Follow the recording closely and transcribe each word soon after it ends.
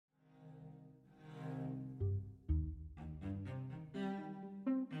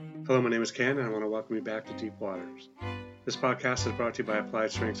Hello, my name is Ken, and I want to welcome you back to Deep Waters. This podcast is brought to you by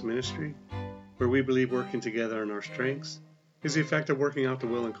Applied Strengths Ministry, where we believe working together in our strengths is the effect of working out the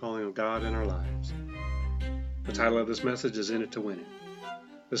will and calling of God in our lives. The title of this message is In It to Win It.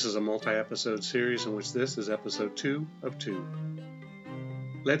 This is a multi-episode series in which this is episode 2 of 2.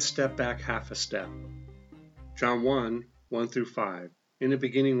 Let's step back half a step. John 1, 1 through 5. In the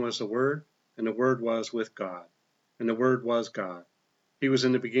beginning was the Word, and the Word was with God, and the Word was God. He was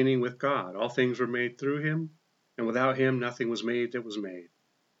in the beginning with God. All things were made through him, and without him nothing was made that was made.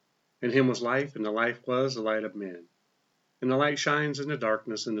 In him was life, and the life was the light of men. And the light shines in the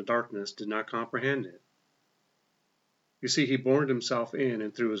darkness, and the darkness did not comprehend it. You see, he borned himself in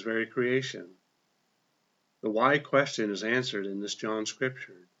and through his very creation. The why question is answered in this John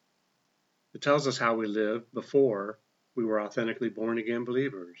scripture. It tells us how we lived before we were authentically born-again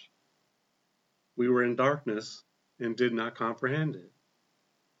believers. We were in darkness and did not comprehend it.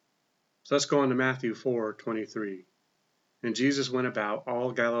 So let's go on to Matthew 4:23. And Jesus went about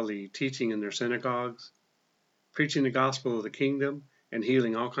all Galilee, teaching in their synagogues, preaching the gospel of the kingdom, and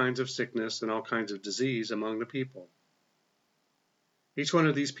healing all kinds of sickness and all kinds of disease among the people. Each one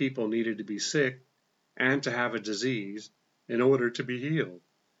of these people needed to be sick and to have a disease in order to be healed,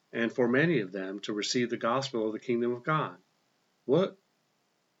 and for many of them to receive the gospel of the kingdom of God. What?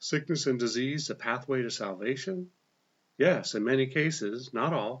 Sickness and disease the pathway to salvation? Yes, in many cases,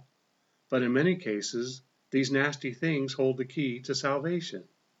 not all. But in many cases, these nasty things hold the key to salvation.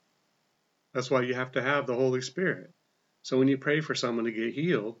 That's why you have to have the Holy Spirit. So when you pray for someone to get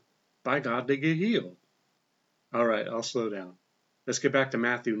healed, by God, they get healed. All right, I'll slow down. Let's get back to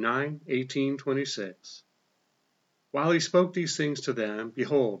Matthew 9:18-26. While he spoke these things to them,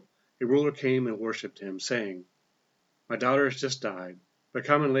 behold, a ruler came and worshipped him, saying, My daughter has just died, but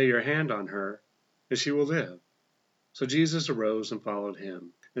come and lay your hand on her, and she will live. So Jesus arose and followed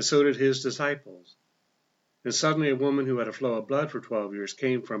him, and so did his disciples. And suddenly a woman who had a flow of blood for 12 years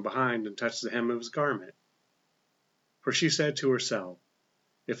came from behind and touched the hem of his garment. For she said to herself,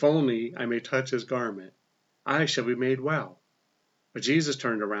 If only I may touch his garment, I shall be made well. But Jesus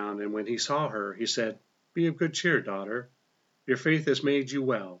turned around, and when he saw her, he said, Be of good cheer, daughter. Your faith has made you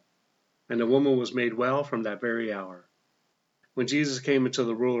well. And the woman was made well from that very hour. When Jesus came into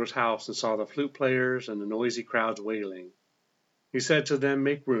the ruler's house and saw the flute players and the noisy crowds wailing, he said to them,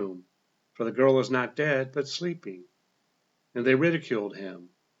 Make room, for the girl is not dead, but sleeping. And they ridiculed him.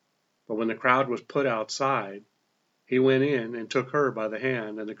 But when the crowd was put outside, he went in and took her by the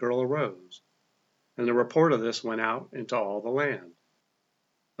hand, and the girl arose. And the report of this went out into all the land.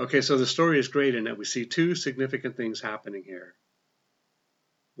 Okay, so the story is great in that we see two significant things happening here.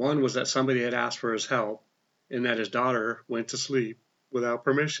 One was that somebody had asked for his help, and that his daughter went to sleep without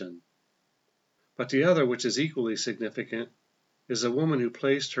permission. But the other, which is equally significant, is a woman who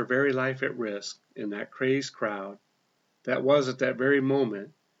placed her very life at risk in that crazed crowd that was at that very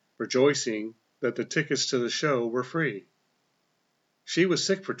moment rejoicing that the tickets to the show were free. She was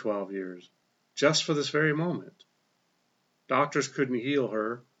sick for 12 years, just for this very moment. Doctors couldn't heal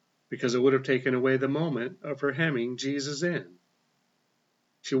her because it would have taken away the moment of her hemming Jesus in.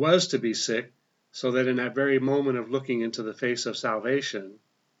 She was to be sick so that in that very moment of looking into the face of salvation,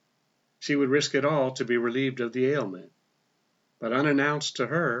 she would risk it all to be relieved of the ailment. But unannounced to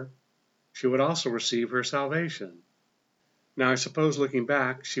her, she would also receive her salvation. Now, I suppose looking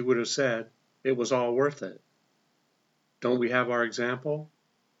back, she would have said, it was all worth it. Don't we have our example?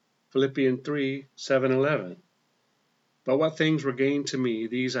 Philippians 3:7-11. But what things were gained to me,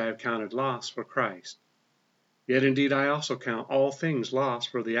 these I have counted loss for Christ. Yet indeed I also count all things lost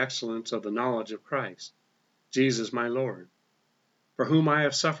for the excellence of the knowledge of Christ, Jesus my Lord, for whom I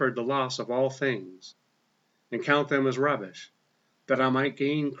have suffered the loss of all things, and count them as rubbish, that I might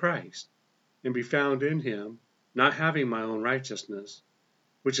gain Christ, and be found in him, not having my own righteousness,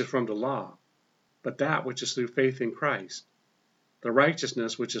 which is from the law, but that which is through faith in Christ, the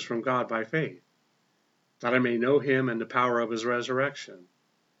righteousness which is from God by faith, that I may know him and the power of his resurrection,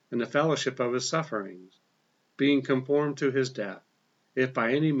 and the fellowship of his sufferings, being conformed to his death, if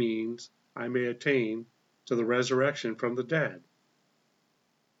by any means I may attain to the resurrection from the dead.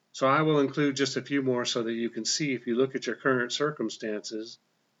 So I will include just a few more so that you can see if you look at your current circumstances,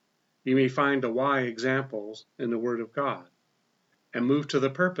 you may find the why examples in the Word of God, and move to the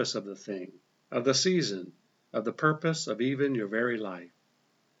purpose of the thing, of the season, of the purpose of even your very life.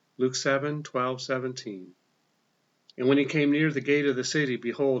 Luke 7:12-17. And when he came near the gate of the city,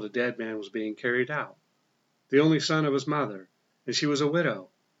 behold, a dead man was being carried out, the only son of his mother, and she was a widow,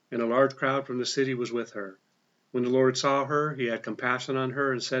 and a large crowd from the city was with her. When the Lord saw her, he had compassion on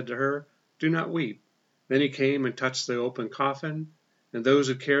her and said to her, Do not weep. Then he came and touched the open coffin, And those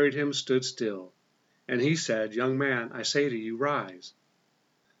who carried him stood still. And he said, Young man, I say to you, rise.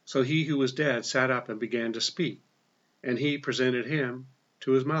 So he who was dead sat up and began to speak, and he presented him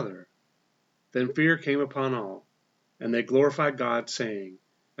to his mother. Then fear came upon all, and they glorified God, saying,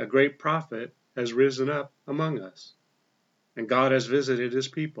 A great prophet has risen up among us, and God has visited his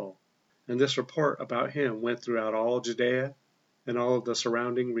people. And this report about him went throughout all Judea and all of the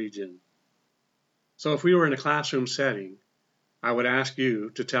surrounding region. So if we were in a classroom setting, I would ask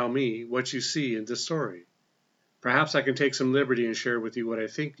you to tell me what you see in this story. Perhaps I can take some liberty and share with you what I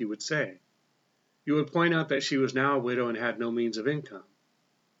think you would say. You would point out that she was now a widow and had no means of income.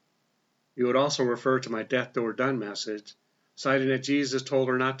 You would also refer to my death door done message, citing that Jesus told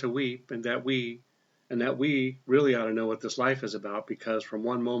her not to weep and that we really ought to know what this life is about, because from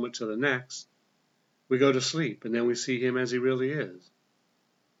one moment to the next, we go to sleep and then we see him as he really is.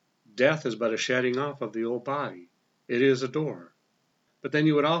 Death is but a shedding off of the old body. It is a door. But then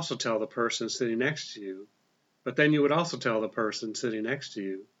you would also tell the person sitting next to you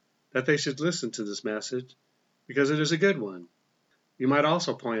that they should listen to this message because it is a good one. You might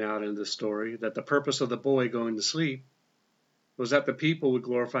also point out in this story that the purpose of the boy going to sleep was that the people would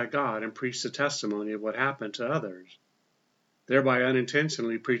glorify God and preach the testimony of what happened to others, thereby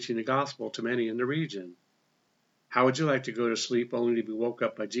unintentionally preaching the gospel to many in the region. How would you like to go to sleep only to be woke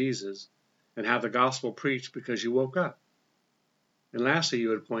up by Jesus and have the gospel preached because you woke up? And lastly, you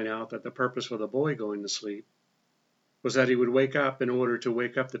would point out that the purpose for the boy going to sleep was that he would wake up in order to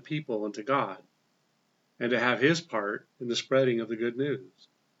wake up the people unto God and to have his part in the spreading of the good news.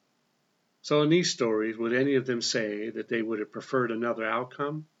 So in these stories, would any of them say that they would have preferred another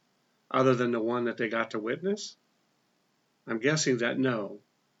outcome other than the one that they got to witness? I'm guessing that no,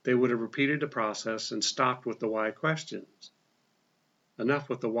 they would have repeated the process and stopped with the why questions. Enough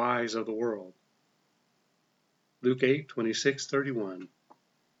with the whys of the world. Luke 8:26-31.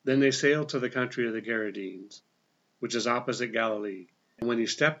 Then they sailed to the country of the Gerasenes, which is opposite Galilee. And when he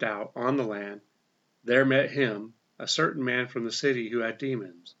stepped out on the land, there met him a certain man from the city who had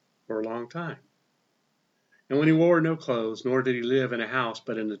demons for a long time. And when he wore no clothes, nor did he live in a house,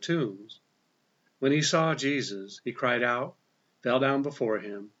 but in the tombs, when he saw Jesus, he cried out, fell down before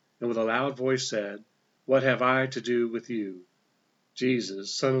him, and with a loud voice said, What have I to do with you,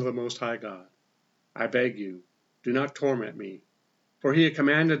 Jesus, Son of the Most High God? I beg you, do not torment me. For he had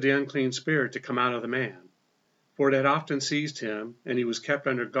commanded the unclean spirit to come out of the man. For it had often seized him, and he was kept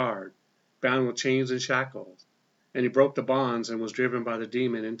under guard, bound with chains and shackles. And he broke the bonds and was driven by the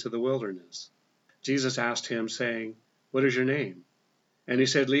demon into the wilderness. Jesus asked him, saying, What is your name? And he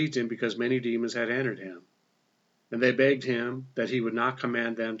said, Legion, because many demons had entered him. And they begged him that he would not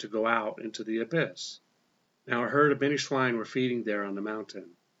command them to go out into the abyss. Now a herd of many swine were feeding there on the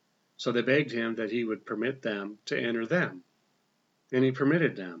mountain. So they begged him that he would permit them to enter them. And he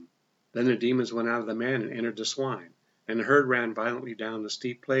permitted them. Then the demons went out of the man and entered the swine. And the herd ran violently down the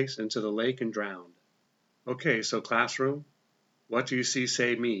steep place into the lake and drowned. Okay, so classroom, what do you see?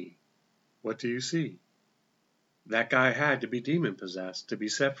 Say me. What do you see? That guy had to be demon-possessed to be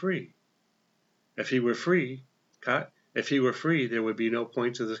set free. If he were free, there would be no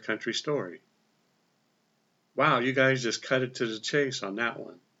point to this country story. Wow, you guys just cut it to the chase on that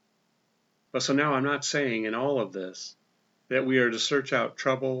one. But so now I'm not saying in all of this that we are to search out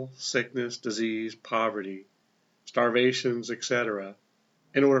trouble, sickness, disease, poverty, starvations, etc.,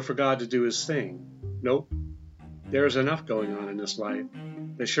 in order for God to do his thing. Nope. There is enough going on in this life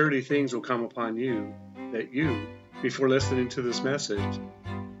that surely things will come upon you that you, before listening to this message,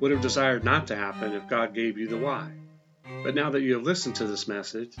 would have desired not to happen if God gave you the why. But now that you have listened to this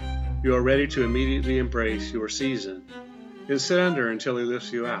message, you are ready to immediately embrace your season and sit under until he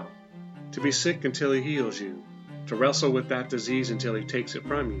lifts you out, to be sick until he heals you, to wrestle with that disease until he takes it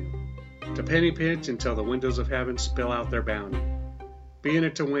from you, to penny pinch until the windows of heaven spill out their bounty. Be in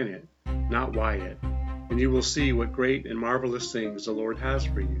it to win it, not why it, and you will see what great and marvelous things the Lord has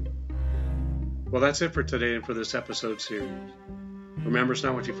for you. Well, that's it for today and for this episode series. Remember, it's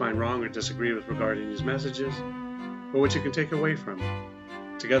not what you find wrong or disagree with regarding these messages, but what you can take away from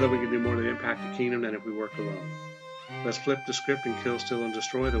it. Together we can do more to impact the kingdom than if we work alone. Let's flip the script and kill, steal, and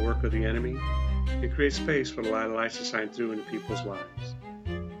destroy the work of the enemy and create space for the light of life to shine through into people's lives.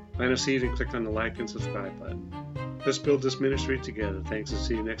 Plant a seed and click on the like and subscribe button. Let's build this ministry together. Thanks, and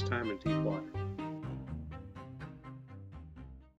see you next time in Deep Water.